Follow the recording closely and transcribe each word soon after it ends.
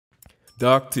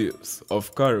Dark Tales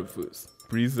of Caribverse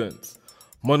presents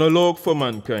Monologue for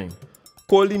Mankind.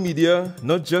 Call the media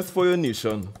not just for your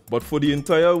nation, but for the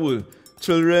entire world.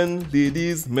 Children,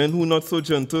 ladies, men who not so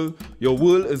gentle, your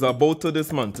world is about to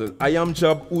dismantle. I am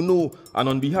Jab Uno, and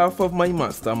on behalf of my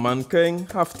master,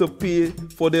 mankind have to pay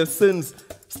for their sins.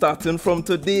 Starting from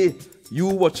today, you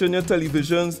watching your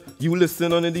televisions, you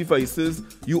listen on your devices,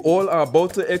 you all are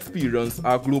about to experience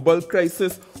a global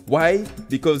crisis. Why?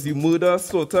 Because you murder,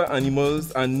 slaughter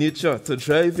animals and nature to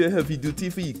drive your heavy-duty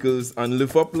vehicles and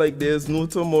live up like there's no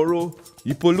tomorrow.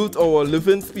 You pollute our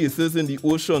living spaces in the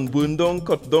ocean, burn down,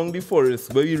 cut down the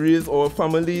forests where we raise our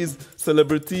families,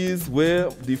 celebrities,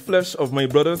 wear the flesh of my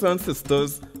brothers and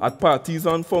sisters at parties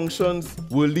and functions.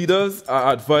 World leaders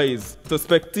are advised to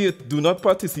spectate, do not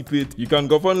participate. You can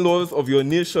govern laws of your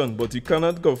nation, but you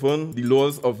cannot govern the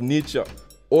laws of nature.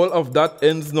 All of that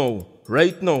ends now.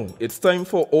 Right now, it's time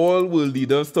for all world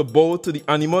leaders to bow to the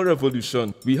animal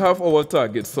revolution. We have our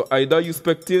targets, so either you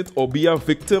spectate or be a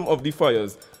victim of the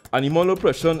fires. Animal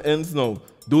oppression ends now.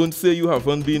 Don't say you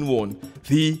haven't been warned.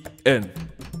 The end.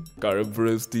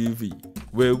 Caribverse TV,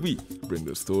 where we bring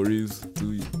the stories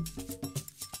to you.